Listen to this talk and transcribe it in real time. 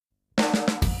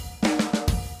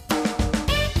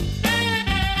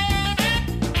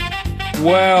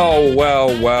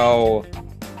Well.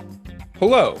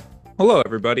 Hello,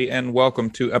 everybody, and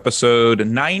welcome to episode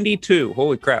 92.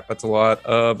 Holy crap, that's a lot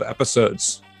of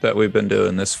episodes that we've been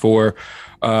doing this for.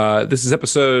 This is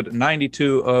episode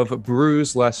 92 of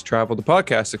Brews Less Travel, the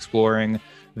podcast exploring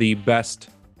the best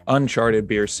uncharted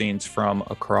beer scenes from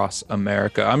across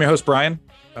America. I'm your host, Brian.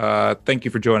 Thank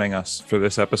you for joining us for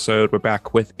this episode. We're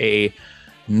back with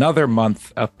another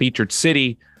month of featured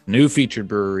city, new featured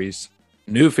breweries,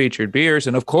 new featured beers,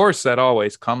 and of course, that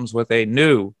always comes with a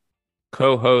new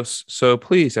co-host. So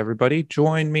please, everybody,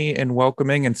 join me in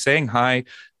welcoming and saying hi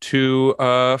to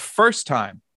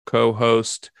first-time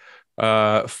co-host,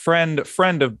 friend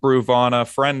of Brewvana,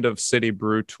 friend of City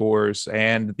Brew Tours,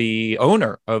 and the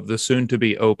owner of the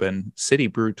soon-to-be open City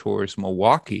Brew Tours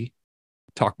Milwaukee.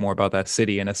 Talk more about that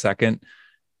city in a second.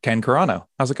 Ken Carano.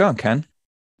 How's it going, Ken?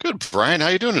 Good, Brian. How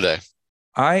you doing today?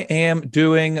 I am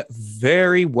doing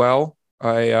very well.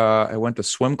 I went to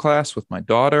swim class with my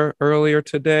daughter earlier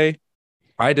today.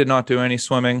 I did not do any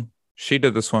swimming. She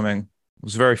did the swimming. It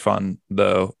was very fun,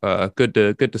 though. Good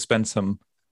to spend some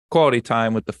quality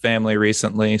time with the family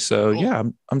recently. So Cool. yeah,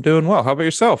 I'm doing well. How about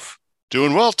yourself?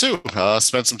 Doing well, too.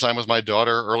 Spent some time with my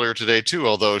daughter earlier today, too.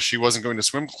 Although she wasn't going to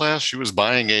swim class, she was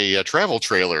buying a travel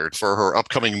trailer for her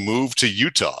upcoming move to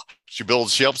Utah. She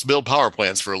helps build power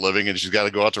plants for a living, and she's got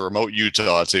to go out to remote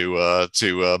Utah to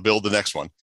build the next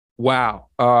one. Wow.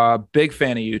 Big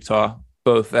fan of Utah,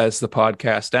 both as the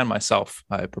podcast and myself.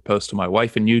 I proposed to my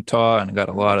wife in Utah and got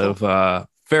a lot of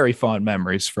very fond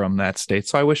memories from that state.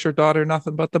 So I wish your daughter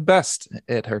nothing but the best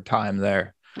at her time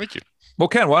there. Thank you. Well,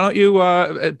 Ken, why don't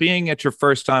you, being at your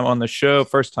first time on the show,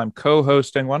 first time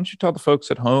co-hosting, why don't you tell the folks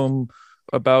at home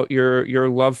about your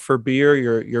love for beer,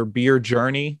 your beer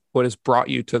journey, what has brought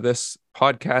you to this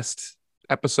podcast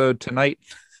episode tonight?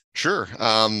 Sure.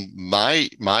 My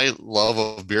love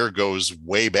of beer goes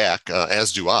way back,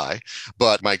 as do I.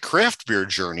 But my craft beer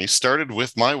journey started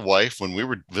with my wife when we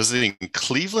were visiting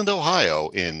Cleveland, Ohio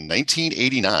in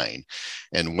 1989,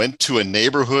 and went to a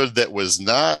neighborhood that was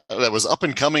up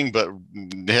and coming, but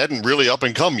hadn't really up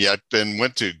and come yet, and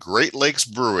went to Great Lakes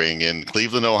Brewing in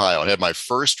Cleveland, Ohio, and had my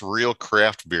first real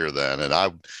craft beer then. And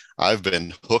I've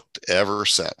been hooked ever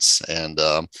since. And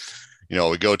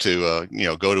we go to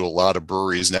a lot of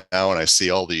breweries now, and I see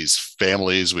all these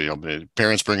families,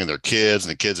 parents bringing their kids,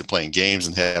 and the kids are playing games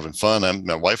and having fun.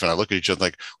 My wife and I look at each other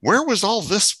like, where was all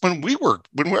this when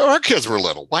our kids were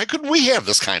little? Why couldn't we have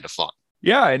this kind of fun?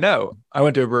 Yeah, I know. I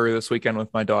went to a brewery this weekend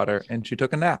with my daughter, and she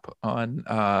took a nap on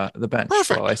the bench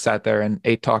Perfect. while I sat there and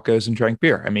ate tacos and drank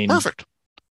beer. I mean, Perfect.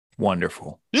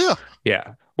 wonderful. Yeah.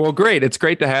 Yeah. Well, great. It's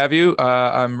great to have you.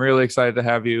 I'm really excited to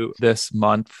have you this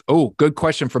month. Oh, good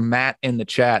question from Matt in the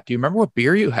chat. Do you remember what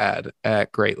beer you had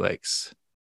at Great Lakes?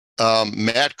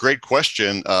 Matt, great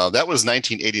question. That was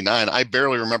 1989. I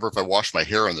barely remember if I washed my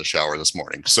hair in the shower this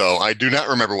morning. So I do not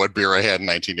remember what beer I had in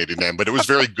 1989, but it was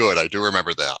very good. I do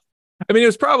remember that. I mean, it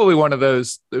was probably one of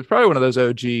those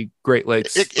OG Great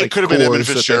Lakes. It could have been Edmund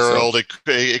Fitzgerald.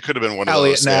 It could have been one of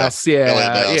Elliot those. Ness. Yeah.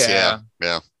 Yeah. Elliot Ness.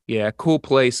 Yeah. Yeah, cool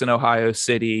place in Ohio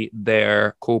City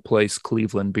there. Cool place,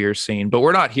 Cleveland beer scene. But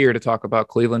we're not here to talk about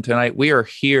Cleveland tonight. We are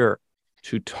here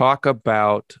to talk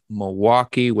about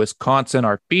Milwaukee, Wisconsin,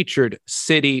 our featured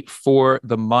city for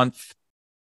the month.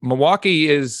 Milwaukee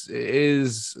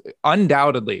is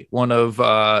undoubtedly one of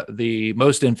the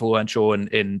most influential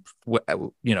and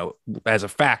as a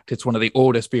fact, it's one of the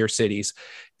oldest beer cities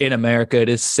in America. It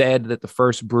is said that the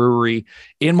first brewery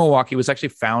in Milwaukee was actually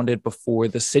founded before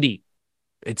the city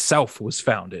itself was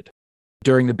founded.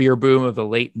 During the beer boom of the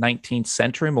late 19th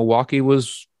century, Milwaukee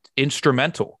was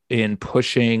instrumental in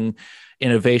pushing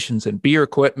innovations in beer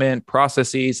equipment,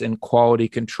 processes, and quality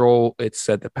control. It's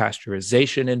said that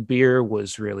pasteurization in beer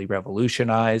was really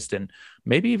revolutionized and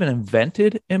maybe even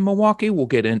invented in Milwaukee. We'll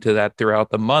get into that throughout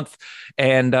the month.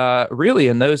 And really,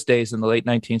 in those days, in the late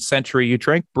 19th century, you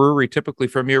drank brewery typically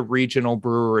from your regional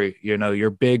brewery,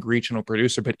 your big regional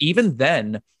producer. But even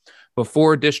then,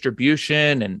 before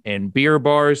distribution and beer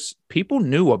bars, people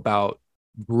knew about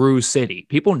Brew City.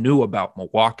 People knew about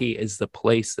Milwaukee as the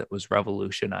place that was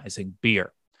revolutionizing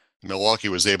beer. Milwaukee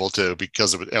was able to,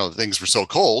 because of things were so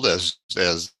cold in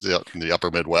the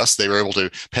upper Midwest, they were able to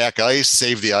pack ice,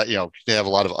 save they have a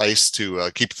lot of ice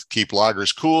to keep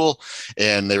lagers cool,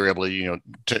 and they were able to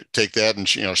take that and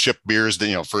ship beers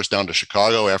first down to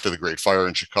Chicago after the Great Fire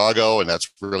in Chicago, and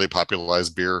that's really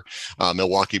popularized beer,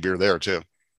 Milwaukee beer there too.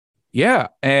 Yeah,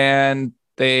 and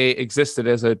they existed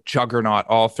as a juggernaut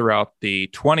all throughout the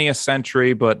 20th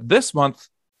century, but this month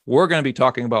we're going to be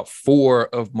talking about four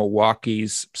of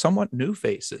Milwaukee's somewhat new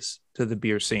faces to the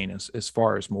beer scene as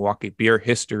far as Milwaukee beer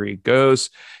history goes.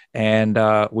 And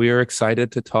we are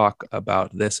excited to talk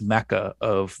about this mecca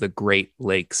of the Great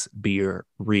Lakes beer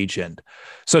region.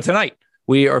 So tonight,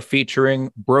 we are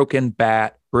featuring Broken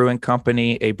Bat Brewing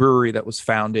Company, a brewery that was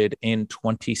founded in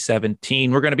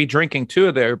 2017. We're going to be drinking two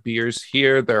of their beers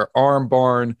here, their Arm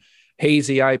Barn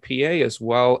Hazy IPA, as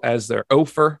well as their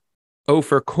Ophir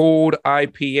Cold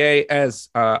IPA. As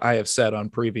I have said on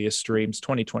previous streams,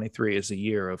 2023 is a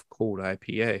year of cold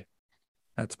IPA.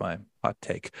 That's my hot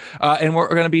take. And we're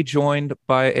going to be joined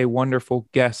by a wonderful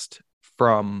guest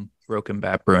from Broken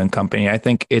Bat Brewing Company. I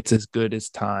think it's as good as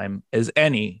time as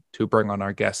any to bring on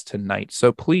our guest tonight.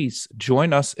 So please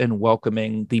join us in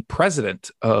welcoming the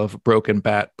president of Broken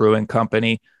Bat Brewing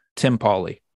Company, Tim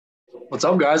Pauley. What's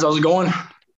up, guys? How's it going?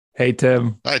 Hey,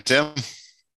 Tim. Hi, Tim.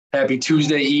 Happy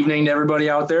Tuesday evening to everybody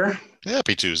out there.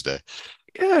 Happy Tuesday.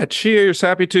 Yeah, cheers.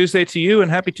 Happy Tuesday to you,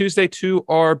 and happy Tuesday to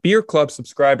our Beer Club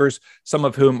subscribers, some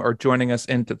of whom are joining us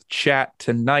into the chat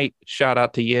tonight. Shout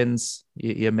out to Yins.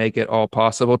 You make it all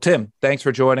possible. Tim, thanks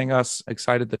for joining us.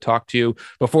 Excited to talk to you.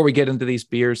 Before we get into these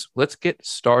beers, let's get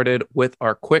started with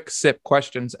our quick sip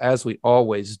questions, as we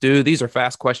always do. These are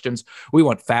fast questions. We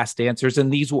want fast answers,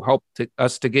 and these will help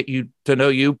us to get you to know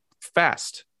you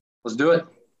fast. Let's do it.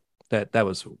 That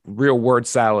was real word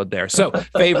salad there. So,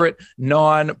 favorite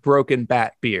non-Broken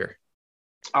Bat beer?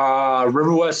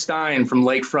 River West Stein from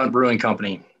Lakefront Brewing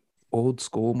Company. Old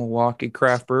school Milwaukee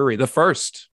craft brewery. The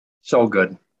first. So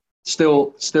good.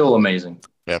 Still amazing.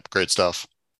 Yep, great stuff.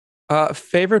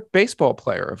 Favorite baseball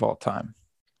player of all time?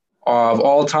 Of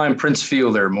all time, Prince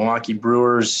Fielder, Milwaukee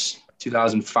Brewers,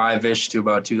 2005-ish to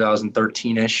about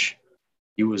 2013-ish.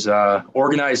 He was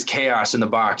organized chaos in the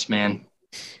box, man.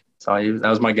 So that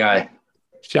was my guy.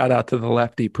 Shout out to the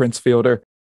lefty, Prince Fielder.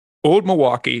 Old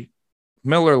Milwaukee,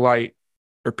 Miller Lite,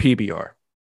 or PBR?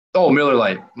 Oh, Miller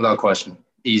Lite, without question.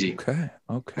 Easy.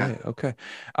 Okay.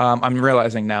 I'm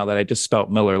realizing now that I just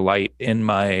spelled Miller Lite in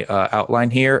my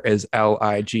outline here as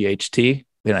Light.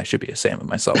 And I should be ashamed of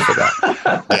myself for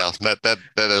that. Yeah,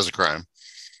 that is a crime.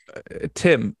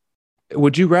 Tim,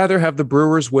 would you rather have the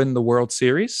Brewers win the World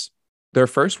Series, their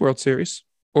first World Series?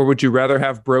 Or would you rather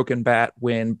have Broken Bat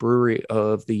win Brewery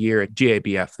of the Year at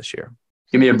GABF this year?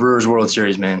 Give me a Brewers World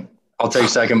Series, man. I'll take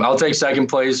second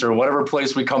place or whatever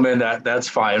place we come in. That's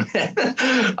fine.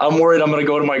 I'm worried I'm going to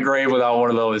go to my grave without one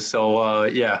of those. So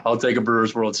yeah, I'll take a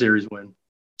Brewers World Series win.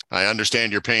 I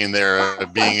understand your pain there.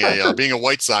 Being a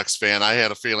White Sox fan, I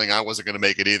had a feeling I wasn't going to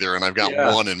make it either, and I've got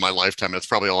one in my lifetime. That's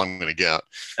probably all I'm going to get.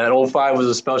 That 05 was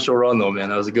a special run, though, man.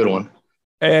 That was a good one.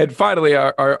 And finally,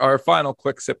 our final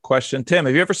quick sip question. Tim,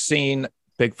 have you ever seen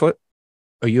Bigfoot,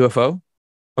 a UFO,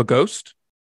 a ghost?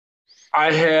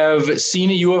 I have seen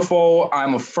a UFO.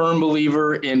 I'm a firm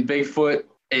believer in Bigfoot,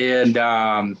 and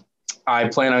I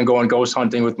plan on going ghost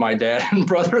hunting with my dad and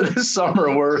brother this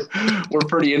summer. We're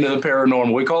pretty into the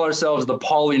paranormal. We call ourselves the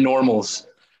Polynormals.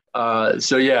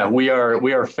 So yeah, we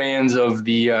are fans of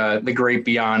the great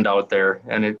beyond out there,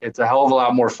 and it's a hell of a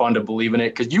lot more fun to believe in it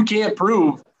because you can't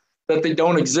prove that they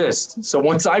don't exist. So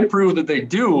once I prove that they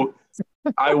do,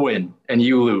 I win and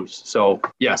you lose. So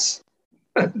yes,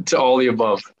 to all the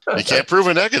above. You can't prove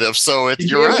a negative, so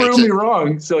you're right. You can't prove me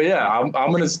wrong. So yeah, I'm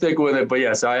going to stick with it. But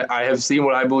yes, I have seen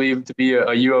what I believe to be a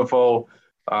UFO.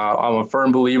 I'm a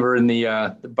firm believer in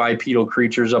the bipedal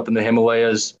creatures up in the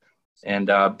Himalayas,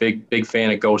 and big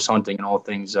fan of ghost hunting and all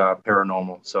things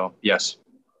paranormal. So yes.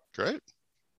 Great.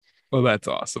 Well, that's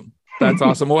awesome. That's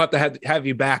awesome. We'll have to have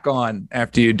you back on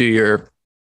after you do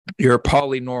your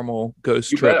polynormal ghost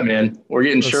trip. You bet, man. We're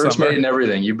getting shirts made and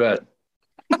everything. You bet.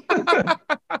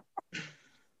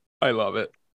 I love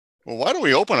it. Well, why don't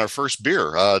we open our first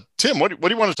beer? Tim, what do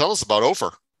you want to tell us about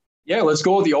Ophir? Yeah, let's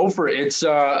go with the Ophir. It's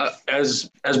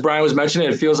as Brian was mentioning,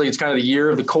 it feels like it's kind of the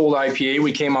year of the cold IPA.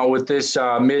 We came out with this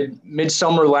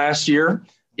midsummer last year.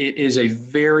 It is a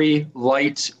very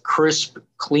light, crisp,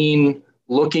 clean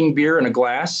looking beer in a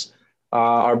glass.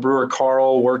 Our brewer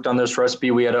Carl worked on this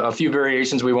recipe. We had a few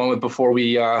variations we went with before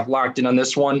we locked in on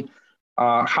this one.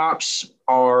 Hops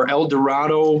are El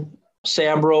Dorado,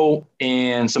 Sabro,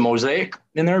 and some Mosaic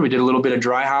in there. We did a little bit of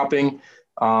dry hopping.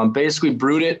 Basically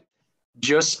brewed it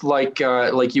just like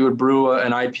you would brew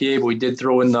an IPA, but we did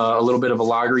throw in a little bit of a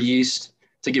lager yeast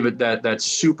to give it that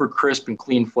super crisp and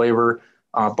clean flavor.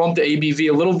 Bumped the ABV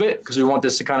a little bit because we want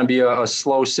this to kind of be a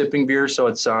slow sipping beer. So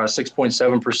it's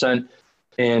 6.7%.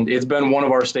 And it's been one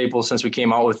of our staples since we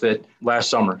came out with it last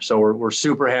summer. So we're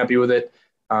super happy with it.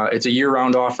 It's a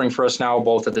year-round offering for us now,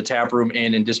 both at the tap room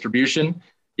and in distribution.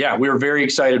 Yeah, we were very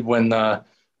excited when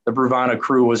the Bruvana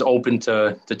crew was open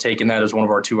to taking that as one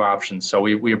of our two options. So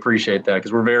we appreciate that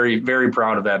because we're very, very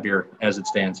proud of that beer as it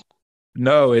stands.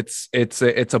 No, it's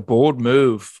a bold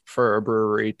move for a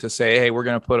brewery to say, hey, we're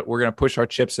gonna push our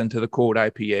chips into the cold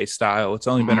IPA style. It's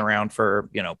only been around for,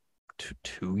 you know,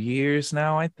 2 years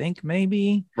now, I think,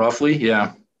 maybe roughly.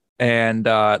 Yeah. And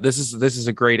this is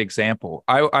a great example.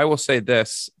 I will say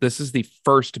this is the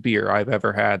first beer I've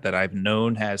ever had that I've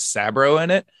known has Sabro in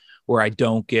it, where I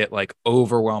don't get like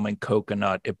overwhelming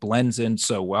coconut. It blends in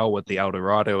so well with the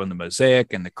Eldorado and the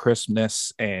Mosaic and the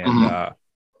crispness. And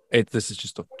this is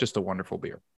just a wonderful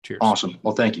beer. Cheers. Awesome.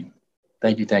 Well, thank you.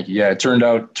 Yeah, it turned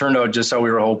out just how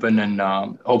we were hoping, and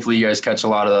hopefully you guys catch a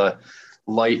lot of the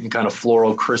light and kind of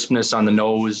floral crispness on the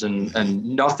nose, and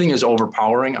nothing is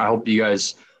overpowering. I hope you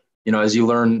guys, you know, as you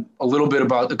learn a little bit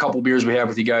about the couple beers we have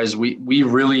with you guys, we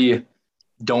really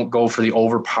don't go for the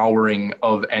overpowering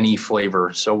of any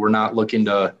flavor. So we're not looking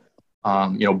to,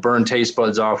 burn taste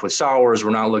buds off with sours.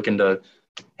 We're not looking to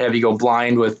have you go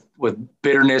blind with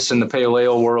bitterness in the pale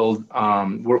ale world.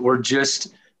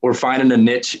 We're finding a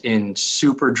niche in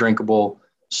super drinkable,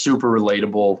 super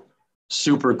relatable,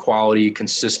 super quality,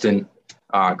 consistent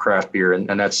craft beer.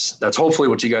 And that's hopefully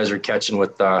what you guys are catching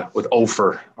with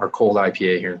Ophir, our cold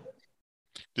IPA here.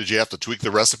 Did you have to tweak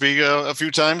the recipe a few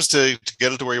times to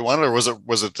get it to where you wanted, or was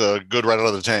it good right out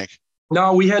of the tank?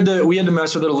 No, we had to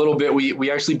mess with it a little bit.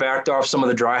 We actually backed off some of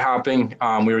the dry hopping.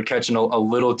 We were catching a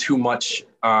little too much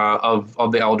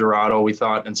of the Eldorado, we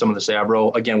thought, and some of the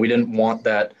Sabro. Again, we didn't want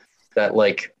that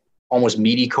like almost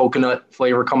meaty coconut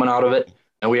flavor coming out of it.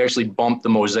 And we actually bumped the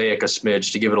Mosaic a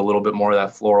smidge to give it a little bit more of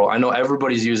that floral. I know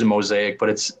everybody's using Mosaic, but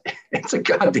it's a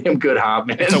goddamn good hop,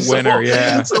 man. It's a winner,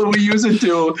 yeah. So we use it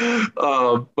too.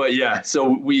 But yeah, so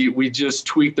we just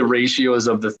tweaked the ratios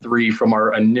of the three from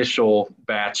our initial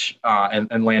batch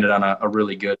and landed on a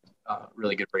really good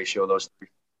ratio of those three.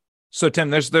 So Tim,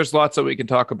 there's lots that we can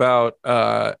talk about.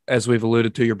 As we've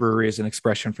alluded to, your brewery is an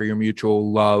expression for your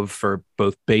mutual love for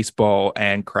both baseball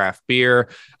and craft beer.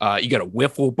 You got a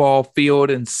wiffle ball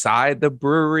field inside the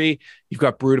brewery. You've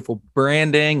got beautiful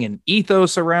branding and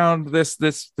ethos around this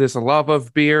love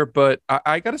of beer. But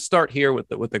I got to start here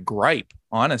with a gripe,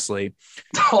 honestly.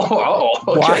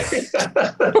 Okay.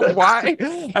 Why?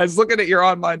 I was looking at your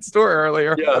online store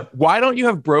earlier. Yeah. Why don't you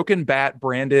have Broken Bat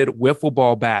branded wiffle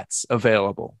ball bats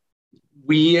available?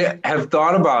 We have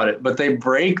thought about it, but they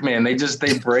break, man. They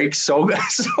break so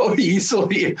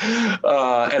easily. And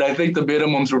I think the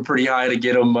minimums were pretty high to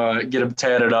get them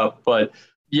tatted up. But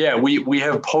yeah, we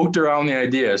have poked around the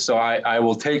idea. So I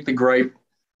will take the gripe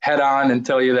head on and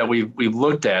tell you that we've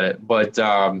looked at it. But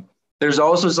there's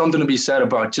also something to be said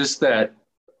about just that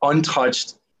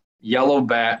untouched yellow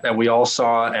bat that we all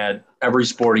saw at every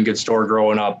sporting goods store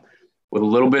growing up, with a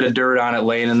little bit of dirt on it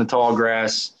laying in the tall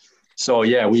grass. So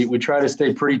yeah, we try to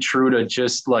stay pretty true to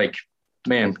just like,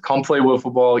 man, come play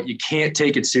wiffle ball. You can't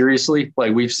take it seriously.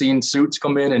 Like, we've seen suits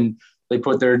come in and they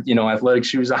put their, athletic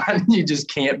shoes on. You just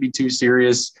can't be too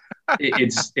serious.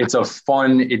 It's a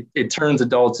fun, it turns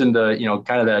adults into,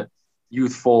 kind of that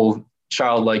youthful,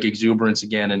 childlike exuberance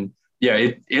again. And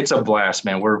yeah, it's a blast,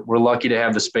 man. We're lucky to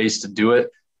have the space to do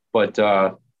it, but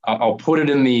I'll put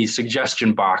it in the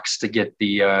suggestion box to get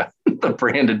the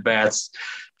branded bats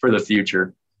for the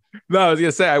future. No, I was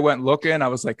gonna say, I went looking. I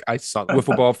was like, I saw the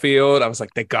wiffle ball field. I was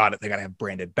like, they got it. They gotta have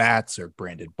branded bats or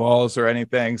branded balls or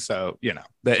anything. So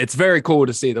it's very cool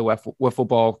to see the wiffle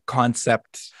ball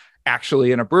concept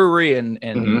actually in a brewery, and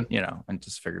and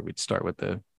just figured we'd start with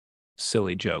the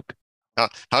silly joke.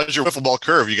 How's your wiffle ball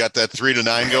curve? You got that 3 to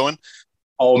 9 going?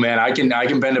 Oh man, I can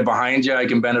bend it behind you. I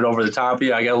can bend it over the top of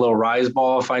you. I got a little rise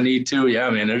ball if I need to. Yeah,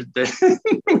 man.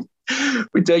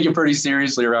 We take it pretty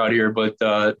seriously around here, but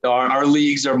our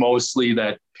leagues are mostly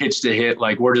that pitch to hit.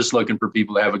 Like, we're just looking for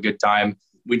people to have a good time.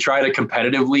 We tried a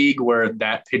competitive league where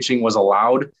that pitching was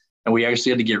allowed, and we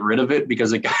actually had to get rid of it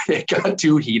because it got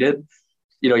too heated.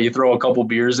 You throw a couple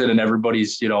beers in and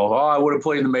everybody's, I would have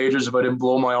played in the majors if I didn't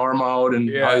blow my arm out in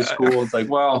high school. It's like,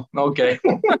 well, okay.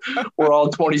 We're all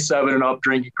 27 and up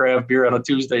drinking craft beer on a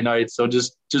Tuesday night. So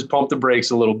just pump the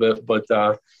brakes a little bit. But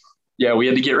yeah, we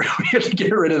had to get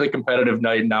rid of the competitive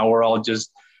night. And now we're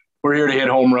here to hit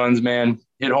home runs, man.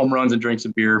 Hit home runs and drink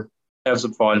some beer, have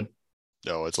some fun.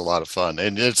 No, it's a lot of fun,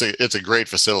 and it's a great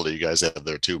facility you guys have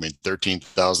there too. I mean,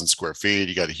 13,000 square feet.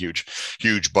 You got a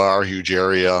huge bar, huge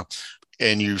area,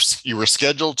 and you were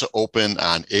scheduled to open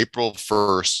on April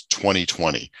 1st,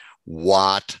 2020.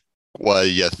 What were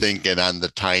you thinking on the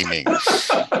timing?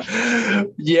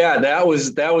 Yeah, that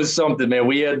was something, man.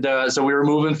 We had so we were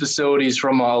moving facilities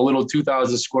from a little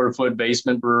 2,000 square foot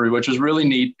basement brewery, which was really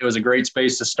neat. It was a great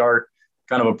space to start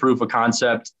kind of a proof of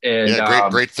concept. And yeah,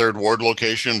 great third ward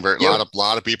location. A yep.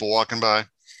 lot of people walking by.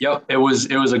 Yep. It was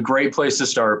a great place to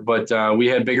start, but we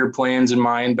had bigger plans in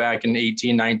mind back in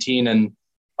 18, 19. And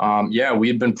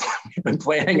we've been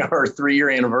planning our 3-year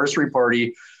anniversary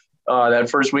party that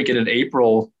first weekend in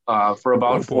April for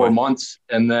about 4 months.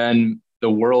 And then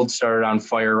the world started on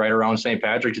fire right around St.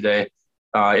 Patrick's Day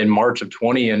in March of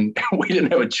 20. And we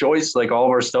didn't have a choice. Like, all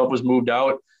of our stuff was moved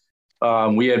out.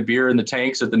 We had beer in the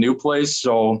tanks at the new place.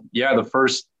 So yeah, the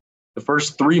first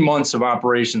 3 months of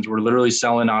operations were literally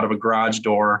selling out of a garage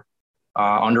door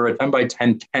under a 10 by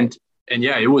 10 tent. And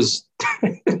yeah, it was,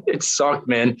 it sucked,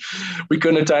 man. We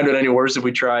couldn't have timed it any worse if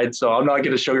we tried. So I'm not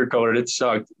going to sugarcoat it. It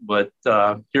sucked. But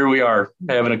here we are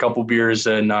having a couple beers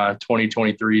in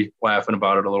 2023, laughing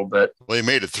about it a little bit. Well, you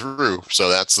made it through. So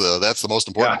that's the most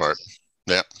important part.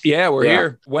 Yeah, we're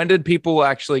here. When did people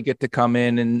actually get to come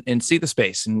in and see the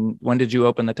space? And when did you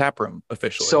open the tap room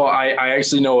officially? So I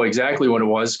actually know exactly when it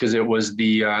was, because it was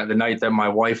the night that my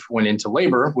wife went into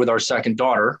labor with our second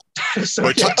daughter.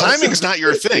 So timing's not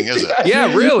your thing, is it?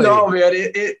 Yeah, really? No, man.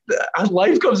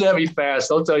 Life comes at me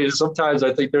fast. I'll tell you, sometimes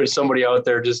I think there's somebody out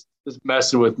there just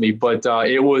messing with me. But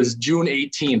it was June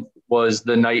 18th was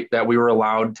the night that we were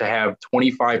allowed to have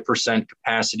 25%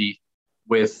 capacity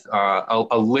with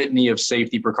a litany of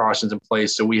safety precautions in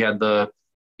place. So we had the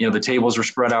tables were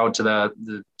spread out to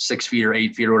the 6 feet or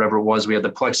 8 feet or whatever it was. We had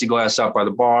the plexiglass up by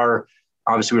the bar.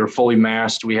 Obviously, we were fully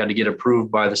masked. We had to get approved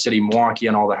by the city of Milwaukee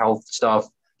and all the health stuff.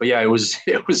 But yeah, it was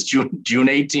June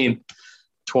 18th,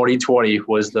 2020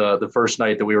 was the first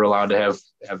night that we were allowed to have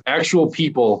actual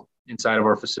people inside of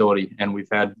our facility. And we've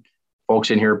had folks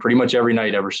in here pretty much every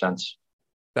night ever since.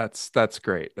 That's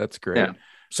great. That's great. Yeah.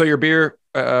 So your beer,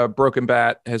 Broken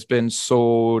Bat, has been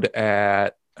sold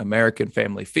at American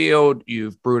Family Field.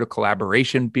 You've brewed a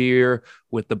collaboration beer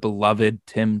with the beloved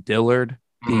Tim Dillard,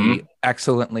 the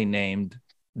excellently named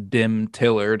Dim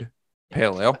Tillard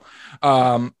Pale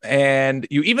Ale. And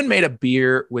you even made a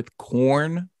beer with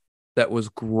corn that was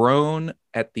grown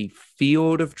at the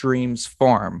Field of Dreams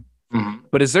farm.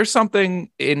 But is there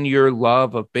something in your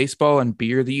love of baseball and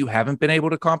beer that you haven't been able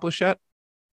to accomplish yet?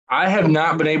 I have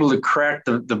not been able to crack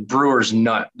the brewer's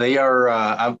nut. They are,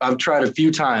 I've tried a few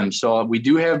times. So we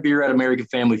do have beer at American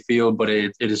Family Field, but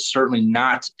it is certainly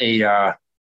not a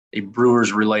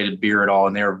brewer's related beer at all.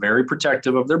 And they are very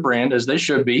protective of their brand, as they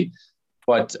should be.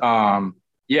 But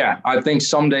I think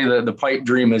someday the pipe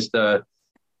dream is to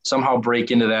somehow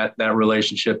break into that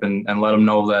relationship and let them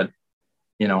know that,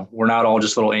 we're not all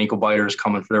just little ankle biters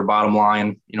coming for their bottom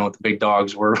line. With the big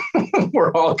dogs, we're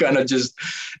all kind of just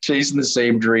chasing the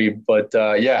same dream. But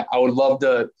I would love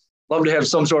to have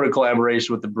some sort of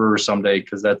collaboration with the brewer someday,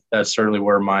 because that's certainly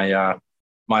where my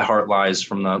heart lies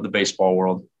from the baseball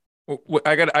world.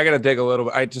 I got to dig a little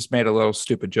bit. I just made a little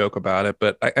stupid joke about it,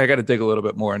 but I got to dig a little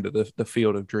bit more into the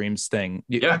Field of Dreams thing.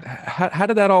 How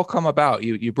did that all come about?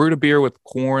 You brewed a beer with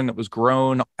corn that was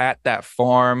grown at that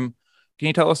farm. Can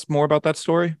you tell us more about that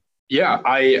story? Yeah,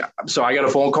 I got a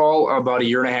phone call about a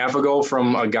year and a half ago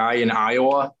from a guy in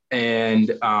Iowa, and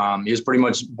he was pretty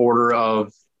much border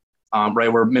of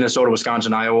right where Minnesota,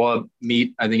 Wisconsin, Iowa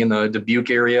meet, I think in the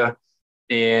Dubuque area.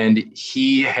 And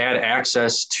he had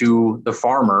access to the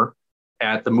farmer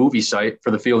at the movie site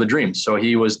for the Field of Dreams. So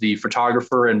he was the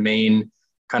photographer and main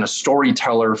kind of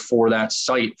storyteller for that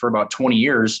site for about 20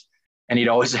 years. And he'd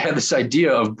always had this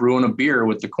idea of brewing a beer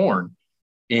with the corn.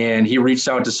 And he reached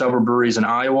out to several breweries in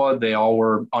Iowa. They all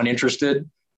were uninterested.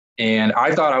 And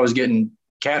I thought I was getting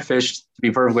catfished, to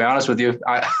be perfectly honest with you.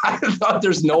 I thought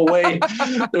there's no way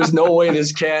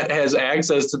this cat has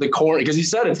access to the corn, because he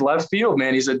said it's left field,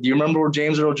 man. He said, do you remember where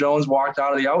James Earl Jones walked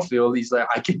out of the outfield? He's like,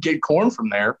 I could get corn from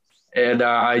there. And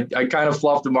I kind of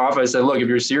fluffed him off. I said, look, if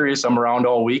you're serious, I'm around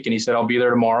all week. And he said, I'll be there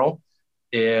tomorrow.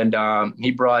 And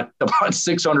he brought about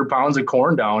 600 pounds of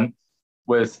corn down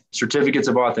with certificates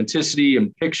of authenticity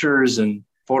and pictures and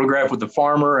photograph with the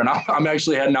farmer. And I'm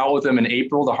actually heading out with him in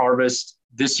April to harvest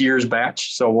this year's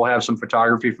batch. So we'll have some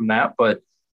photography from that. But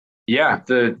yeah,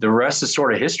 the rest is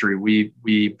sort of history.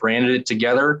 We branded it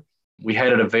together. We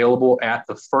had it available at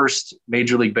the first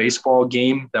Major League Baseball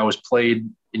game that was played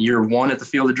in year one at the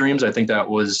Field of Dreams. I think that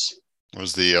was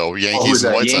the Yankees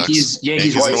and White Sox.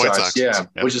 Yankees White Sox. Yeah,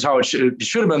 which is how it should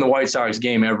have been the White Sox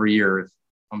game every year. If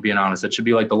I'm being honest, it should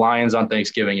be like the Lions on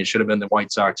Thanksgiving. It should have been the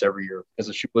White Sox every year because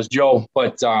it was Joe.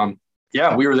 But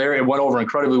we were there. It went over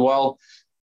incredibly well.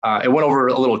 It went over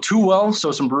a little too well.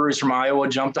 So some breweries from Iowa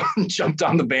jumped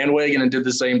on the bandwagon and did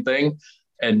the same thing.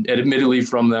 And admittedly,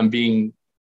 from them being,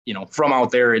 from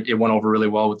out there, it went over really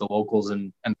well with the locals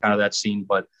and kind of that scene.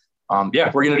 But we're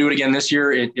going to do it again this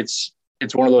year. It's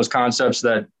one of those concepts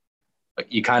that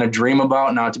you kind of dream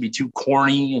about, not to be too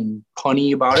corny and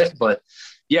punny about it. But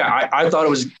yeah, I thought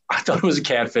it was a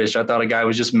catfish. I thought a guy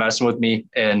was just messing with me,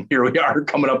 and here we are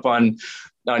coming up on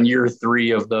year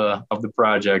 3 of the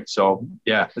project. So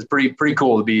yeah, it's pretty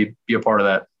cool to be a part of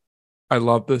that. I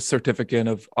love the certificate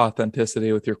of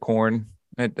authenticity with your corn.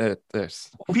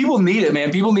 People need it,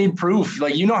 man. People need proof.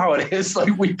 Like, you know how it is. Like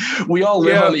we all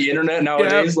live on the internet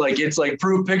nowadays. Like, it's like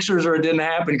proof pictures or it didn't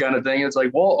happen kind of thing. It's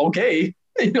like, well, okay,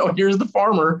 here's the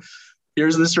farmer,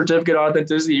 here's the certificate of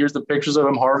authenticity, here's the pictures of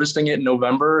him harvesting it in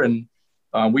November, and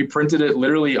we printed it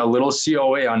literally a little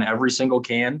COA on every single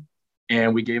can,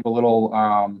 and we gave a little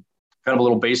kind of a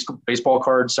little baseball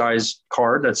card size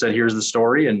card that said, "Here's the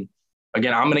story." And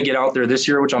again, I'm going to get out there this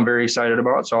year, which I'm very excited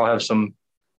about. So I'll have some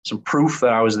proof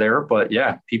that I was there. But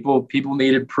yeah, people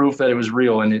needed proof that it was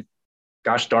real, and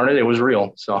gosh darn it, it was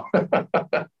real. So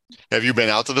have you been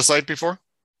out to the site before?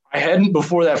 I hadn't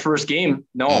before that first game.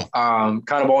 No,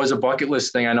 kind of always a bucket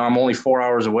list thing. I know I'm only 4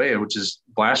 hours away, which is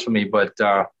blasphemy, but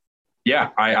yeah,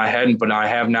 I hadn't, but I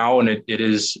have now. And it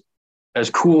is as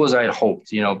cool as I had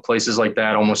hoped. Places like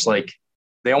that, almost like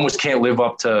they almost can't live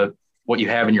up to what you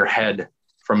have in your head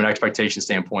from an expectation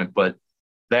standpoint. But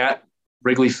that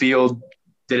Wrigley Field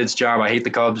did its job. I hate the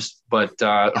Cubs, but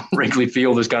Wrigley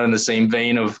Field is kind of in the same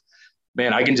vein of,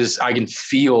 man, I can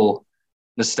feel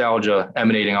nostalgia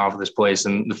emanating off of this place,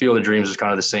 and the Field of Dreams is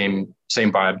kind of the same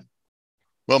vibe.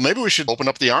 Well, maybe we should open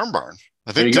up the Arm Barn.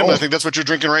 I think, Tim, I think that's what you're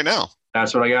drinking right now.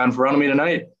 That's what I got in front of me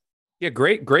tonight. Yeah,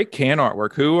 great can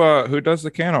artwork. Who does the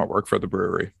can artwork for the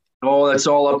brewery? Oh, that's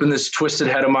all up in this twisted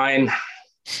head of mine.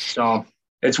 So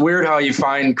it's weird how you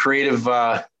find creative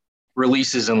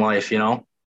releases in life,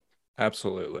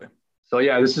 Absolutely. So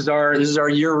yeah, this is our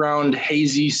year-round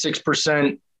hazy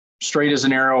 6% straight as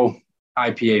an arrow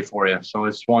IPA for you. So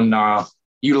it's one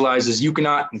utilizes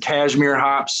Euconaut and Cashmere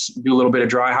hops. Do a little bit of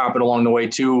dry hopping along the way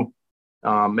too.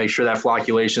 Make sure that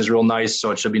flocculation is real nice,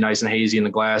 so it should be nice and hazy in the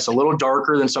glass. A little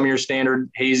darker than some of your standard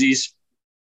hazies.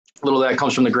 A little of that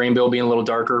comes from the grain bill being a little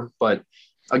darker. But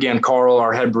again, Carl,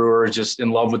 our head brewer, is just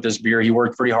in love with this beer. He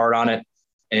worked pretty hard on it.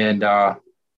 And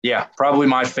yeah, probably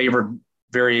my favorite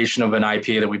variation of an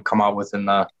IPA that we've come out with in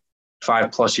the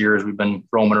 5+ years we've been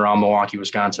roaming around Milwaukee,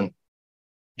 Wisconsin.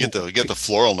 Get the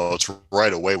floral notes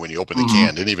right away when you open the can.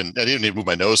 I didn't even move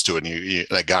my nose to it,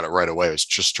 and I got it right away. It's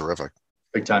just terrific.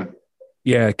 Big time.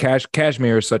 Yeah,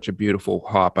 Cashmere is such a beautiful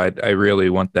hop. I really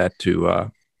want that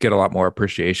to get a lot more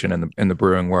appreciation in the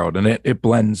brewing world, and it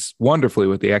blends wonderfully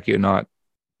with the Euconaut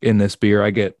in this beer. I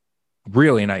get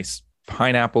really nice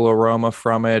pineapple aroma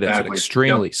from it. It's an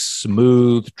extremely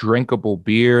smooth, drinkable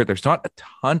beer. There's not a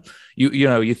ton.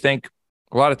 You think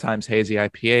a lot of times hazy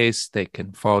IPAs, they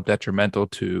can fall detrimental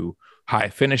to high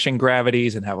finishing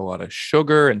gravities and have a lot of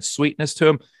sugar and sweetness to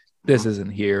them. This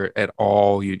isn't here at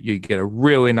all. You get a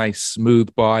really nice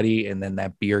smooth body, and then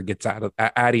that beer gets out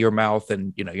of your mouth,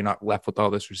 and you're not left with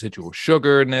all this residual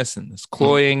sugarness and this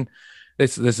cloying.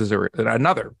 This is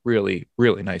another really,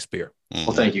 really nice beer.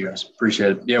 Well, thank you guys.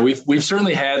 Appreciate it. Yeah, we've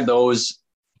certainly had those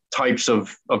types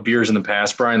of beers in the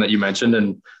past, Brian, that you mentioned.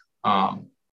 And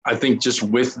I think just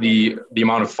with the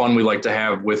amount of fun we like to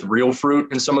have with real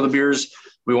fruit in some of the beers,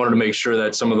 we wanted to make sure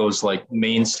that some of those like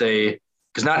mainstay,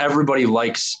 because not everybody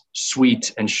likes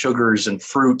sweet and sugars and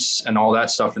fruits and all that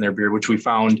stuff in their beer, which we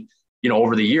found,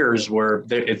 over the years where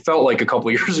it felt like a couple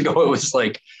of years ago, it was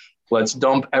like, let's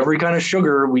dump every kind of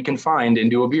sugar we can find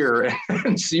into a beer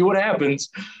and see what happens.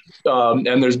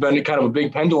 And there's been kind of a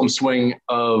big pendulum swing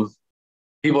of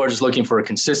people are just looking for a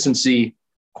consistency,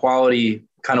 quality,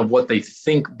 kind of what they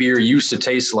think beer used to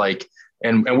taste like.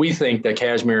 And we think that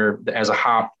Cashmere as a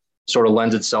hop sort of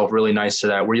lends itself really nice to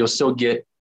that, where you'll get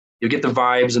the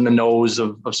vibes and the nose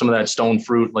of some of that stone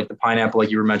fruit, like the pineapple, like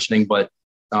you were mentioning. But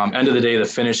end of the day, the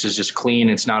finish is just clean.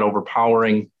 It's not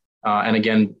overpowering. And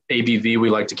again, ABV,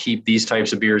 we like to keep these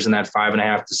types of beers in that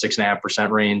 5.5 to 6.5%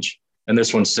 range. And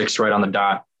this one's 6 right on the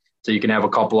dot. So you can have a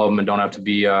couple of them and don't have to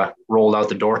be rolled out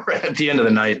the door at the end of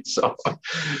the night. So,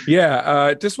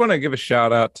 yeah, just want to give a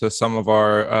shout out to some of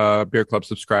our Beer Club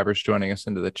subscribers joining us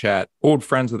into the chat. Old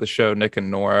friends of the show, Nick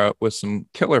and Nora, with some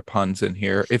killer puns in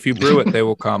here. If you brew it, they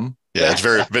will come. Yeah,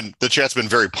 the chat's been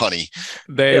very punny.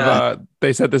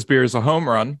 They said this beer is a home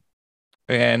run.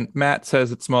 And Matt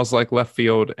says it smells like left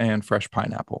field and fresh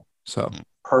pineapple. So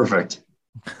perfect.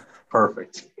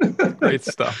 Great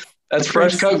stuff. That's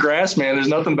fresh cut grass, man. There's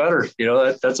nothing better.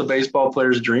 That's a baseball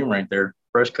player's dream right there.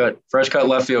 Fresh cut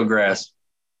left field grass.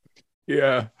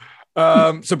 Yeah.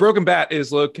 So Broken Bat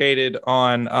is located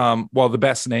on the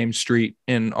best named street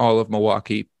in all of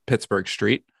Milwaukee, Pittsburgh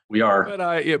Street. We are.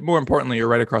 But more importantly, you're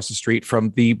right across the street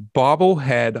from the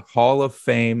Bobblehead Hall of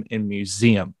Fame and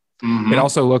Museum. It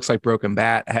also looks like Broken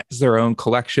Bat has their own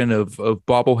collection of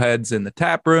bobbleheads in the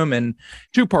tap room. And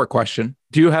two-part question: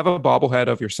 do you have a bobblehead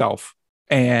of yourself?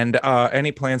 And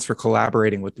any plans for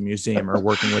collaborating with the museum or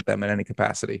working with them in any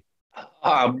capacity?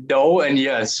 No, and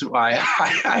yes, I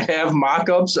have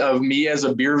mock-ups of me as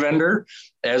a beer vendor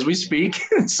as we speak.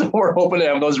 So we're hoping to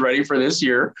have those ready for this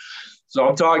year. So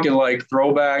I'm talking like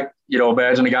throwback,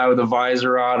 imagine a guy with a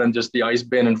visor on and just the ice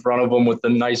bin in front of him with the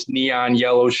nice neon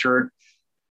yellow shirt.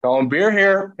 Calling beer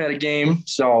here at a game.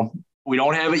 So we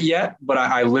don't have it yet, but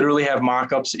I literally have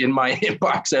mock-ups in my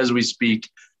inbox as we speak.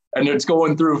 And it's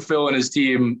going through Phil and his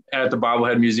team at the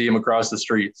Bobblehead Museum across the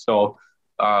street. So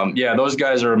those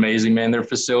guys are amazing, man. Their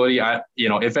facility,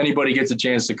 if anybody gets a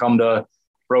chance to come to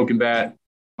Broken Bat,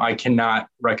 I cannot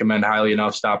recommend highly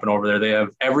enough stopping over there. They have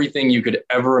everything you could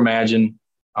ever imagine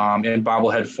in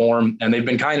bobblehead form. And they've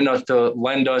been kind enough to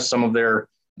lend us some of their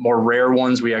more rare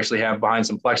ones. We actually have behind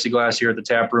some plexiglass here at the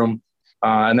tap room.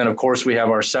 And then, of course, we have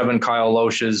our 7 Kyle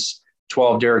Loesch's,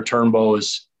 12 Derek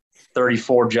Turnbow's,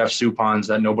 34 Jeff Supans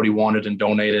that nobody wanted and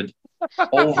donated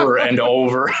over and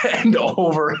over and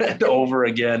over and over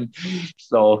again.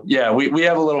 So, yeah, we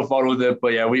have a little fun with it.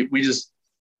 But, yeah,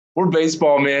 we're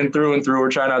baseball, man, through and through.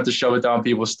 We're trying not to shove it down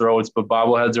people's throats, but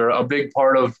bobbleheads are a big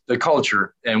part of the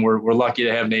culture. And we're lucky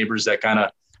to have neighbors that kind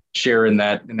of share in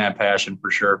that passion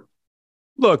for sure.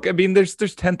 Look, I mean, there's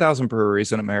 10,000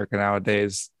 breweries in America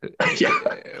nowadays. Yeah.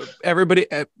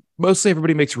 Mostly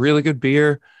everybody makes really good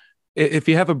beer. If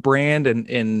you have a brand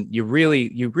and you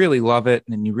really love it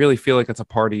and you really feel like it's a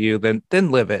part of you, then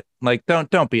live it. Like,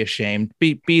 don't be ashamed.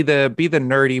 Be the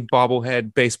nerdy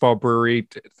bobblehead baseball brewery.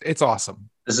 It's awesome.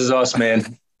 This is us, man.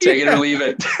 Take it or leave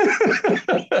it.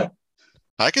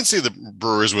 I can see the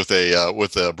Brewers with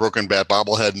a Broken Bat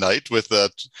bobblehead night with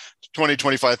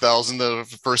 25,000.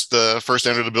 The first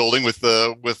enter the building with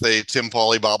a Tim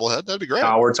Pauly bobblehead. That'd be great.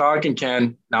 Now we're talking,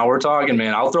 Ken. Now we're talking,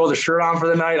 man. I'll throw the shirt on for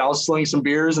the night. I'll sling some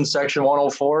beers in section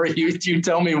 104. You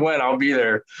tell me when. I'll be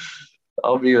there.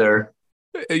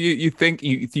 You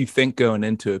think going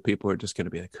into it, people are just going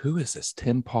to be like, who is this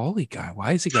Tim Pauly guy?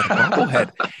 Why has he got a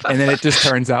bobblehead? And then it just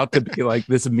turns out to be like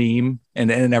this meme. And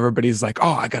then everybody's like,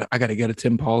 oh, I gotta get a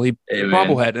Tim Pauly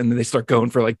bobblehead. And then they start going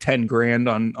for like 10 grand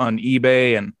on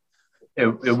eBay. And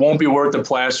it won't be worth the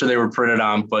plaster they were printed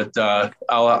on, but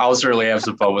I'll certainly have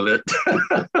some fun with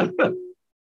it.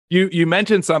 You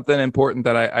mentioned something important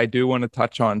that I do want to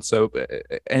touch on. So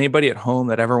anybody at home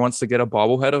that ever wants to get a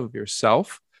bobblehead of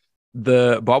yourself,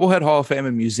 the Bobblehead Hall of Fame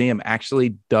and Museum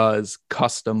actually does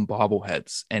custom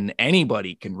bobbleheads, and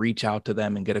anybody can reach out to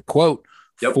them and get a quote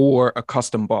for a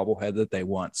custom bobblehead that they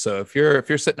want. So if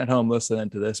you're sitting at home listening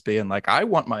to this being like, I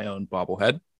want my own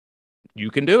bobblehead,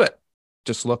 you can do it.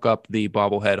 Just look up the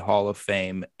Bobblehead Hall of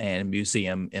Fame and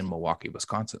Museum in Milwaukee,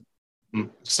 Wisconsin.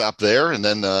 Stop there, and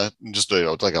then just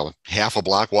like a half a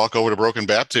block walk over to Broken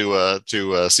Bat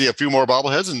to see a few more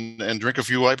bobbleheads and drink a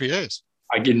few IPAs.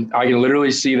 I can literally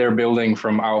see their building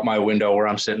from out my window where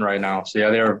I'm sitting right now. So yeah,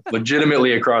 they're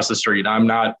legitimately across the street. I'm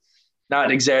not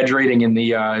exaggerating in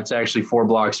the it's actually 4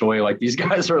 blocks away. Like, these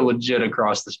guys are legit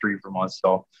across the street from us.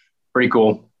 So pretty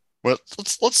cool. Well,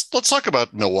 let's talk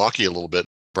about Milwaukee a little bit.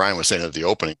 Brian was saying at the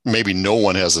opening, maybe no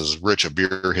one has as rich a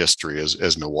beer history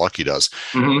as Milwaukee does.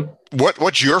 Mm-hmm.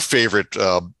 What's your favorite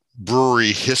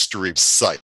brewery history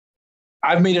site?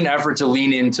 I've made an effort to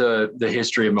lean into the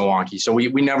history of Milwaukee. So we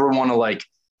never want to like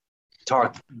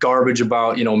talk garbage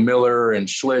about, Miller and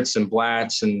Schlitz and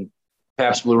Blatz and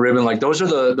Pabst Blue Ribbon. Like, those are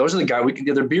the guys we can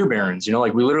get their beer barons.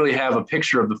 Like, we literally have a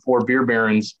picture of the 4 beer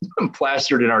barons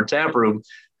plastered in our tap room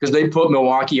because they put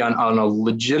Milwaukee on a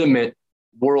legitimate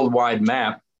worldwide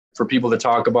map for people to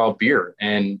talk about beer.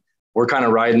 And we're kind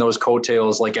of riding those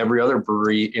coattails like every other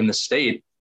brewery in the state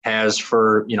has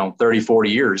for, 30, 40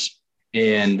 years.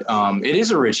 And it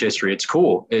is a rich history. It's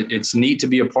cool. It's neat to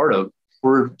be a part of.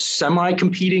 We're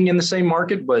semi-competing in the same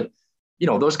market, but,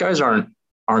 those guys aren't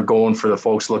going for the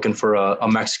folks looking for a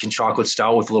Mexican chocolate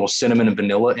stout with a little cinnamon and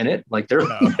vanilla in it. Like, they're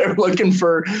looking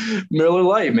for Miller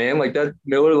Lite, man. Like, that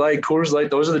Miller Lite, Coors Light,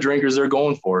 those are the drinkers they're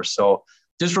going for. So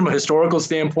just from a historical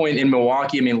standpoint in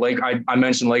Milwaukee, I mean, I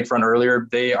mentioned Lakefront earlier.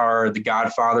 They are the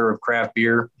godfather of craft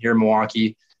beer here in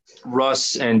Milwaukee.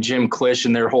 Russ and Jim Klisch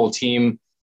and their whole team,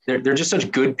 they're just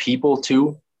such good people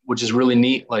too, which is really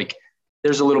neat. Like,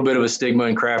 there's a little bit of a stigma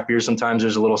in craft beer. Sometimes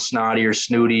there's a little snotty or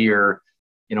snooty or,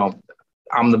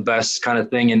 I'm the best kind of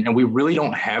thing. And we really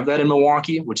don't have that in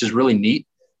Milwaukee, which is really neat.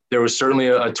 There was certainly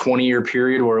a 20-year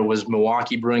period where it was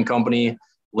Milwaukee Brewing Company,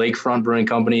 Lakefront Brewing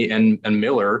Company, and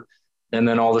Miller. And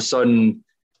then all of a sudden,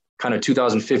 kind of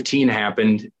 2015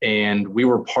 happened, and we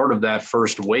were part of that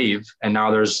first wave. And now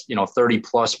there's, 30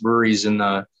 plus breweries in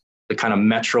the the kind of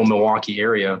metro Milwaukee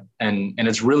area. And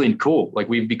it's really cool. Like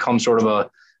we've become sort of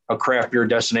a craft beer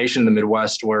destination in the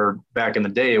Midwest, where back in the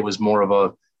day, it was more of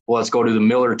a, well, let's go to the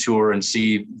Miller tour and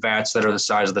see vats that are the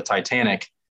size of the Titanic.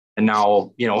 And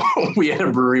now, we had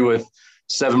a brewery with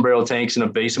 7-barrel tanks in a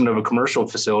basement of a commercial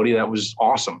facility. That was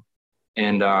awesome.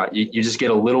 And you just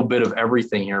get a little bit of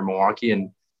everything here in Milwaukee,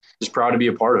 and just proud to be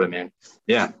a part of it, man.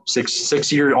 Yeah.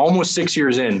 6 years, almost 6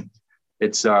 years in.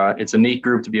 It's a neat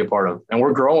group to be a part of, and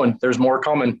we're growing. There's more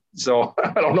coming. So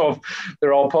I don't know if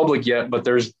they're all public yet, but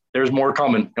there's more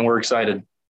coming, and we're excited.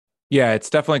 Yeah,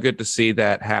 it's definitely good to see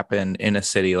that happen in a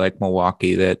city like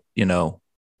Milwaukee. That, I'm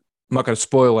not going to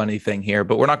spoil anything here,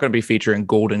 but we're not going to be featuring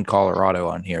Golden, Colorado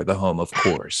on here, the home of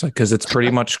Coors, because it's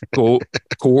pretty much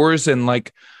Coors and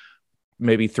like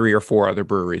maybe 3 or 4 other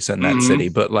breweries in that city.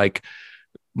 But like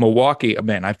Milwaukee,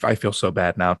 man, I feel so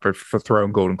bad now for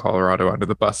throwing Golden, Colorado under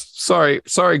the bus. Sorry,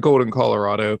 Golden,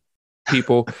 Colorado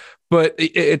people, but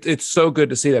it's so good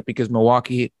to see that, because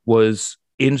Milwaukee was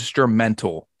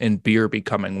instrumental in beer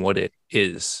becoming what it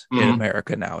is in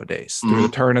America nowadays. Through the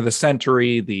turn of the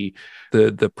century,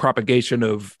 the propagation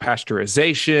of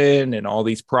pasteurization and all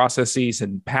these processes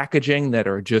and packaging that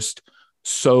are just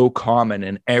so common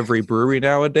in every brewery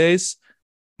nowadays.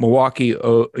 Milwaukee,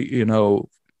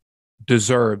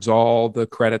 deserves all the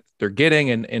credit that they're getting,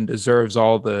 and deserves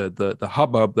all the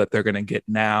hubbub that they're going to get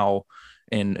now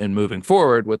in moving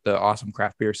forward with the awesome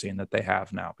craft beer scene that they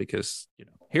have now. Because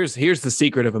here's the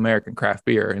secret of American craft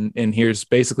beer, and here's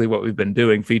basically what we've been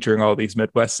doing, featuring all these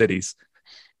Midwest cities.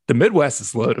 The Midwest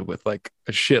is loaded with like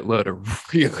a shitload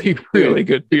of really, really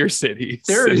good beer cities.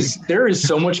 There is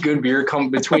so much good beer coming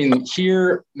between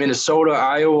here, Minnesota,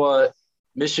 Iowa,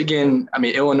 Michigan. I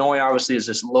mean, Illinois obviously is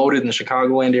just loaded in the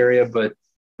Chicagoland area, but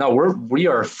no, we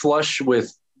are flush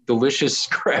with delicious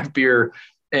craft beer.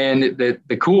 And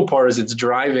the cool part is it's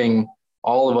driving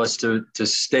all of us to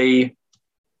stay,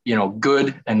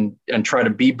 good and try to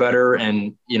be better.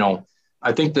 And,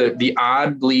 I think the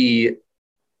oddly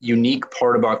unique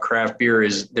part about craft beer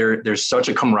is there's such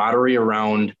a camaraderie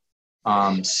around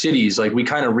cities. Like we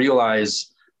kind of realize,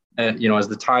 as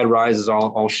the tide rises,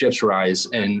 all ships rise.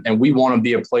 And we want to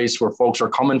be a place where folks are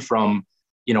coming from,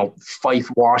 Fife,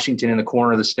 Washington, in the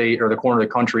corner of the state or the corner of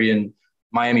the country, and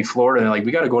Miami, Florida. And they're like,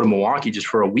 we got to go to Milwaukee just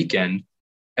for a weekend.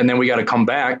 And then we got to come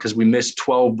back because we missed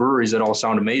 12 breweries that all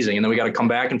sound amazing. And then we got to come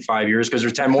back in 5 years because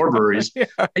there's 10 more breweries,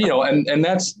 and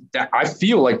that's, I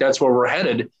feel like that's where we're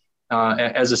headed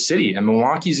as a city. And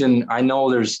Milwaukee's I know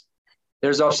there's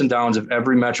ups and downs of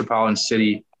every metropolitan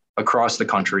city across the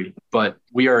country, but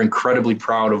we are incredibly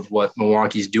proud of what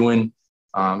Milwaukee's doing.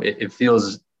 It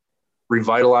feels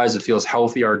revitalized. It feels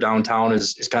healthy. Our downtown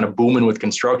is kind of booming with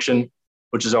construction,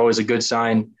 which is always a good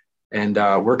sign. And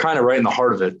we're kind of right in the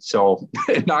heart of it. So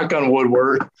knock on wood,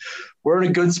 we're in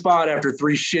a good spot after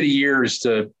 3 shitty years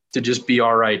to just be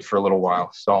all right for a little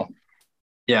while. So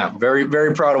yeah, very,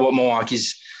 very proud of what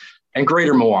Milwaukee's and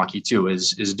greater Milwaukee too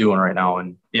is doing right now.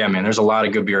 And yeah, man, there's a lot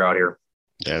of good beer out here.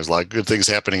 Yeah, there's a lot of good things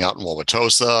happening out in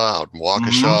Wauwatosa, out in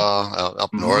Waukesha,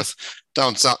 up north.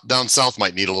 Down south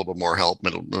might need a little bit more help,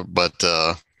 but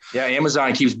yeah,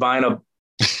 Amazon keeps buying up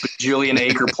bajillion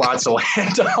acre plots of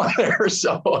land down there,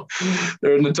 so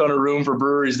there's a ton of room for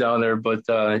breweries down there. But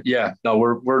yeah, no,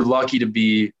 we're lucky to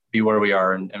be where we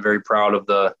are, and very proud of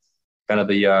the kind of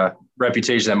the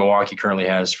reputation that Milwaukee currently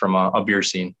has from a beer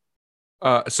scene.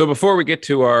 So before we get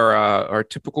to our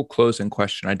typical closing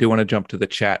question, I do want to jump to the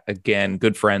chat again.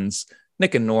 Good friends,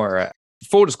 Nick and Nora.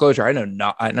 Full disclosure, I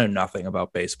know nothing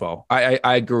about baseball.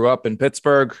 I grew up in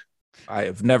Pittsburgh. I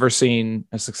have never seen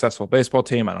a successful baseball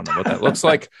team. I don't know what that looks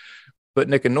like. But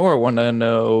Nick and Nora want to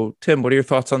know, Tim, what are your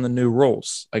thoughts on the new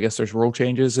rules? I guess there's rule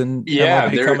changes in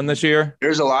MLB coming this year.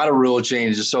 There's a lot of rule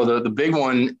changes. So the big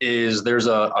one is there's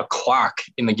a clock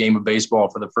in the game of baseball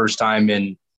for the first time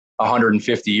in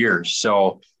 150 years.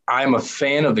 So I'm a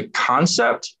fan of the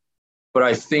concept, but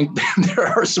I think there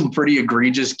are some pretty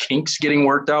egregious kinks getting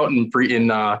worked out in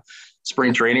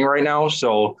spring training right now.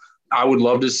 So I would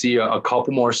love to see a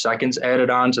couple more seconds added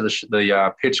on to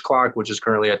the pitch clock, which is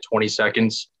currently at 20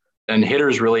 seconds. And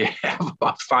hitters really have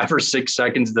about 5 or 6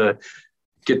 seconds to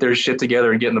get their shit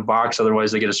together and get in the box.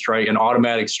 Otherwise, they get an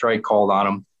automatic strike called on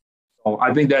them. So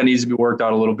I think that needs to be worked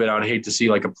out a little bit. I would hate to see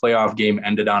like a playoff game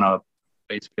ended on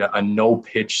basically a no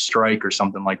pitch strike or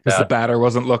something like that. The batter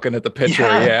wasn't looking at the pitcher.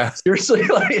 Yeah. Seriously,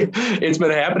 like it's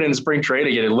been happening in spring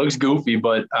training and it looks goofy,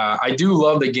 but I do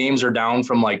love that games are down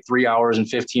from like 3 hours and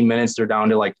 15 minutes. They're down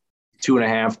to like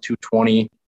 2.5,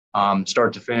 2:20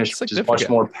 start to finish, which is much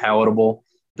more palatable.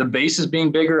 The bases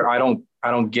being bigger, I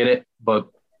don't get it, but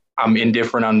I'm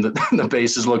indifferent on the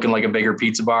bases looking like a bigger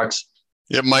pizza box.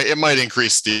 It might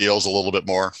increase steals a little bit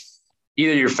more.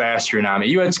 Either you're fast or you're not. I mean,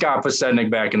 you had Scott Pasetnik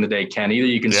back in the day, Ken. Either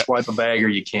you can swipe a bag or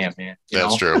you can't, man.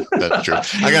 That's true. That's true.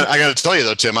 I got to tell you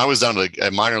though, Tim, I was down to a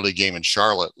minor league game in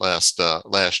Charlotte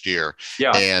last year.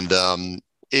 Yeah. And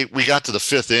we got to the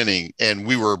fifth inning and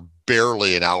we were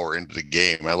barely an hour into the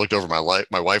game. I looked over my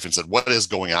wife and said, "What is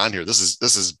going on here? This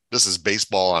is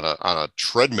baseball on a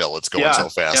treadmill. It's going so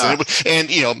fast."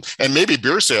 Yeah. And maybe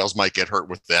beer sales might get hurt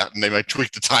with that, and they might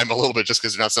tweak the time a little bit just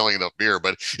because they're not selling enough beer.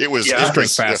 But it was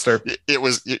faster. It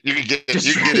was you could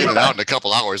get in and out in a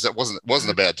couple hours. That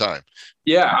wasn't a bad time.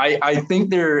 Yeah,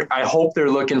 I hope they're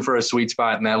looking for a sweet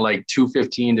spot in that like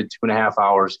 2:15 to 2.5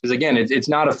 hours, because again, it's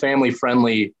not a family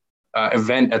friendly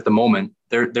event at the moment.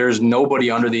 There's nobody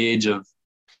under the age of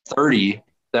 30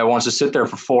 that wants to sit there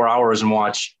for 4 hours and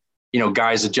watch,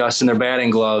 guys adjusting their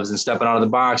batting gloves and stepping out of the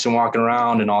box and walking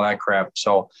around and all that crap.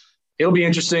 So it'll be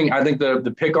interesting. I think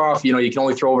the pickoff, you can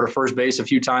only throw over to first base a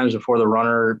few times before the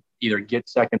runner either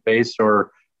gets second base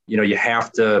or, you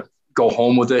have to go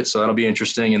home with it. So that'll be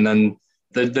interesting. And then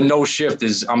the no shift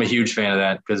I'm a huge fan of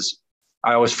that, because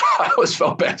I always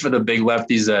felt bad for the big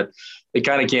lefties that they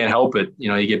kind of can't help it.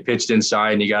 You get pitched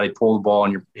inside and you got to pull the ball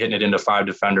and you're hitting it into 5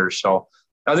 defenders. So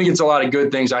I think it's a lot of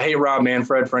good things. I hate Rob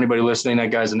Manfred, for anybody listening. That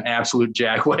guy's an absolute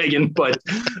jackwagon, but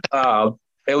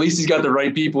at least he's got the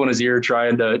right people in his ear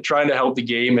trying to help the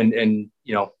game and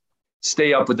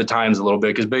stay up with the times a little bit,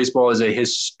 because baseball is a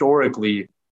historically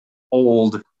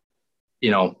old,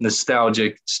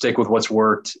 nostalgic, stick with what's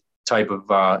worked type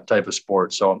of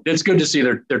sport. So it's good to see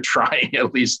they're trying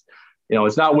at least.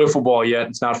 It's not wiffle ball yet.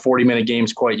 It's not 40-minute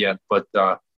games quite yet, but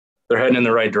they're heading in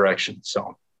the right direction.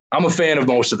 So I'm a fan of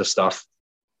most of the stuff.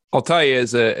 I'll tell you,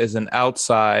 as an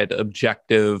outside,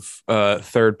 objective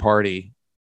third party,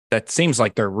 that seems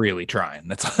like they're really trying.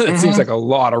 That seems like a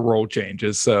lot of role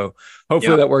changes. So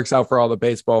hopefully that works out for all the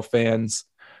baseball fans.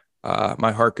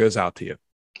 My heart goes out to you.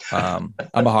 I'm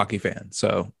a hockey fan,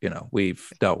 so we've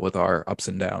dealt with our ups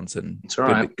and downs, and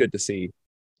good to see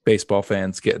baseball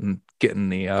fans getting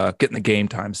the game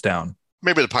times down.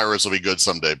 Maybe the Pirates will be good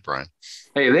someday, Brian.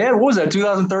 Hey, what was that,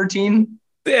 2013?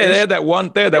 Yeah, they had that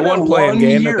one play-in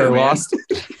game that they lost.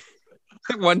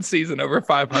 One season over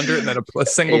 500, and then a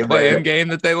single play-in game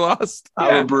that they lost.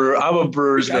 I'm a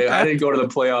Brewers fan. I didn't go to the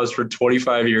playoffs for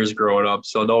 25 years growing up,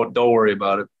 so don't worry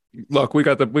about it. Look, we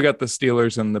got the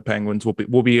Steelers and the Penguins.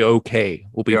 We'll be okay.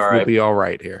 We'll be all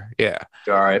right here. Yeah.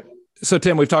 All right. So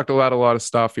Tim, we've talked about a lot of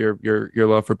stuff. Your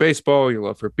love for baseball, your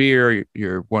love for beer,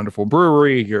 your wonderful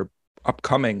brewery, your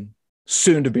upcoming,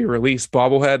 soon to be released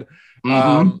bobblehead.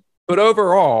 Mm-hmm. But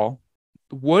overall,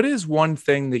 what is one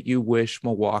thing that you wish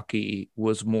Milwaukee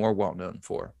was more well known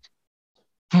for?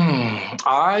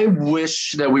 I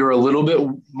wish that we were a little bit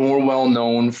more well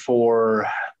known for.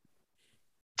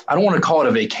 I don't want to call it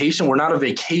a vacation. We're not a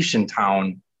vacation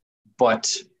town,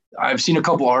 but I've seen a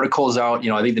couple articles out.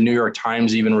 I think the New York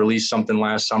Times even released something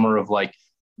last summer of like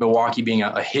Milwaukee being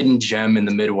a hidden gem in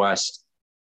the Midwest.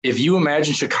 If you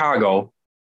imagine Chicago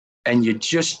and you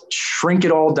just shrink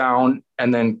it all down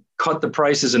and then cut the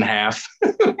prices in half,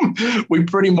 we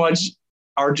pretty much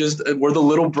we're the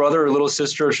little brother or little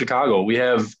sister of Chicago. We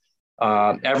have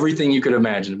everything you could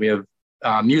imagine. We have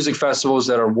music festivals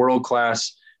that are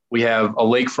world-class. We have a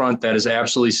lakefront that is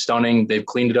absolutely stunning. They've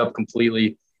cleaned it up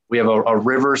completely. We have a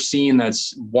river scene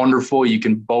that's wonderful. You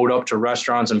can boat up to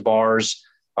restaurants and bars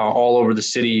all over the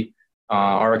city.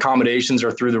 Our accommodations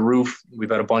are through the roof. We've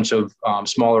had a bunch of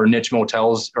smaller niche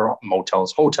hotels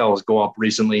go up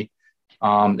recently.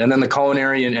 And then the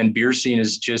culinary and beer scene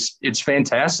is it's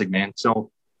fantastic, man.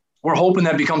 So we're hoping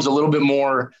that becomes a little bit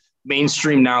more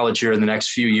mainstream knowledge here in the next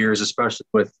few years, especially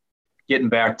with getting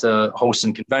back to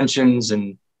hosting conventions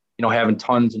and, having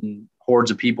tons and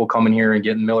hordes of people coming here and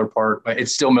getting Miller Park.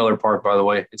 It's still Miller Park, by the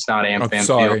way. It's not AmFam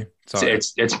Field.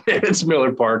 It's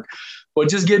Miller Park, but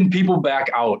just getting people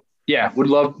back out. Yeah. Would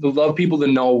love people to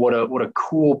know what a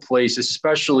cool place,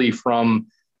 especially from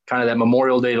kind of that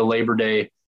Memorial Day to Labor Day.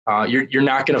 You're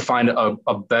not going to find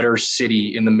a better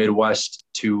city in the Midwest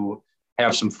to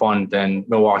have some fun than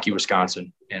Milwaukee,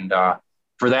 Wisconsin. And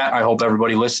for that, I hope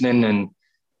everybody listening and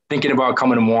thinking about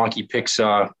coming to Milwaukee picks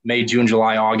May, June,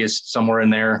 July, August, somewhere in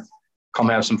there. Come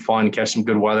have some fun, catch some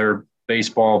good weather,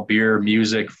 baseball, beer,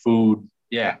 music, food.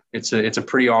 Yeah, it's a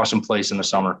pretty awesome place in the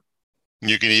summer.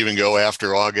 You can even go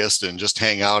after August and just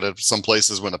hang out at some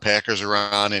places when the Packers are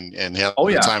on and have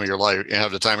the time of your life.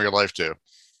 Have the time of your life too.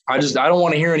 I don't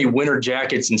want to hear any winter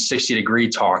jackets and 60-degree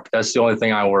talk. That's the only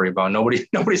thing I worry about.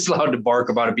 Nobody's allowed to bark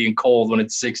about it being cold when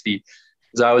it's 60.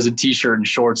 because I was in t-shirt and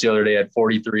shorts the other day at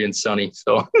 43 and sunny.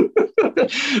 So,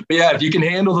 but yeah, if you can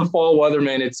handle the fall weather,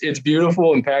 man, it's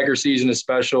beautiful, and Packer season is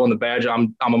special. And the Badger,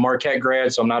 I'm a Marquette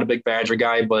grad, so I'm not a big Badger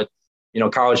guy, but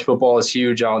college football is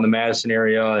huge out in the Madison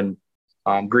area, and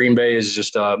Green Bay is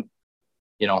just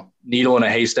needle in a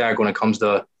haystack when it comes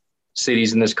to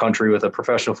cities in this country with a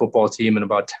professional football team and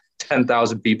about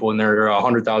 10,000 people in there, or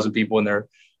 100,000 people in their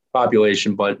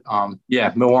population. But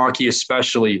Milwaukee,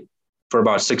 especially for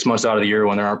about 6 months out of the year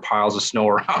when there aren't piles of snow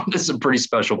around, it's a pretty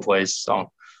special place.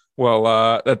 So,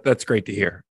 well, that's great to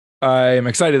hear. I'm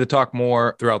excited to talk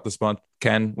more throughout this month,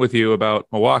 Ken, with you about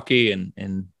Milwaukee and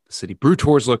the City Brew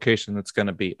Tours location that's going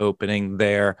to be opening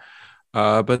there.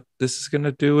 But this is going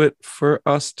to do it for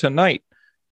us tonight.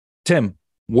 Tim,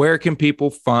 where can people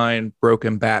find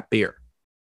Broken Bat beer?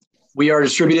 We are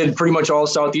distributed pretty much all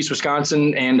Southeast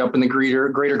Wisconsin and up in the greater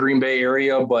Green Bay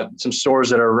area, but some stores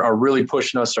that are really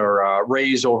pushing us are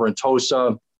Ray's over in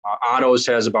Tosa. Otto's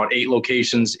has about 8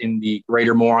 locations in the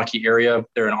greater Milwaukee area.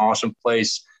 They're an awesome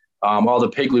place. All the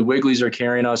Piggly Wigglies are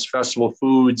carrying us. Festival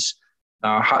Foods,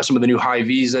 some of the new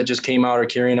Hy-Vees that just came out are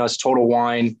carrying us. Total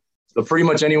Wine. So pretty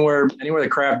much anywhere that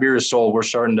craft beer is sold, we're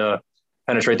starting to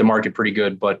penetrate the market pretty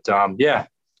good. But if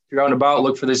you're out and about,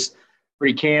 look for this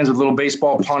pretty cans with a little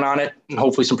baseball pun on it, and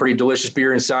hopefully some pretty delicious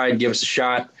beer inside. Give us a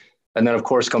shot. And then, of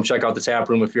course, come check out the tap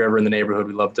room if you're ever in the neighborhood.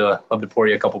 We'd love to pour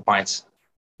you a couple pints.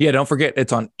 Yeah, don't forget,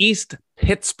 it's on East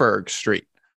Pittsburgh Street.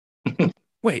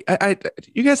 Wait,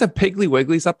 you guys have Piggly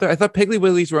Wigglies up there? I thought Piggly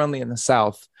Wigglies were only in the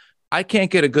South. I can't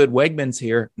get a good Wegmans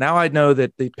here. Now I know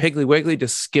that the Piggly Wiggly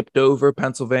just skipped over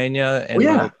Pennsylvania. And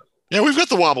yeah, we've got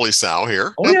the Wobbly Sow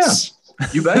here. Oh, yeah.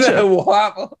 You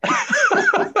betcha.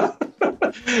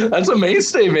 That's a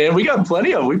mainstay, man. We got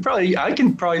plenty of them. I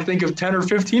can probably think of 10 or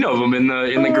 15 of them in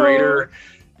the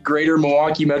greater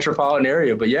Milwaukee metropolitan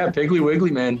area. But yeah, Piggly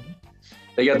Wiggly, man.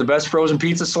 They got the best frozen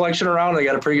pizza selection around. They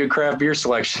got a pretty good craft beer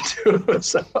selection too.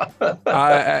 So.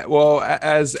 Well,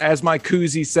 as my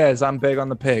koozie says, I'm big on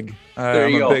the pig. There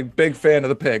you I'm a big fan of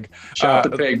the pig. Shop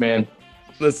the pig, man.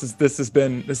 This has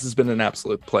been an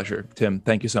absolute pleasure, Tim.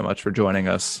 Thank you so much for joining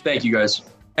us. Thank you, guys.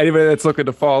 Anybody that's looking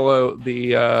to follow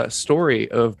the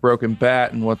story of Broken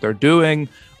Bat and what they're doing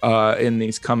in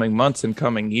these coming months and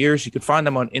coming years, you can find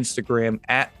them on Instagram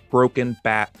at Broken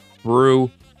Bat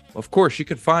Brew. Of course, you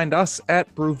can find us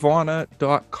at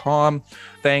brewvana.com.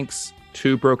 Thanks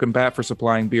to Broken Bat for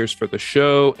supplying beers for the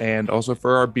show and also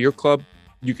for our beer club.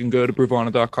 You can go to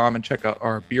brewvana.com and check out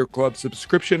our beer club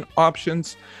subscription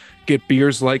options. Get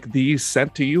beers like these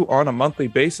sent to you on a monthly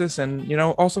basis and,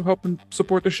 also help and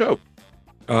support the show.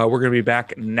 We're going to be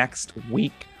back next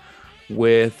week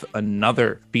with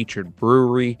another featured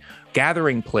brewery,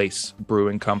 Gathering Place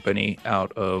Brewing Company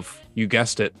out of, you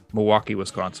guessed it, Milwaukee,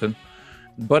 Wisconsin.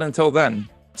 But until then,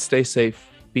 stay safe,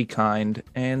 be kind,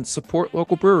 and support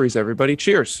local breweries, everybody.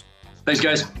 Cheers. Thanks,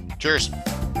 guys. Cheers.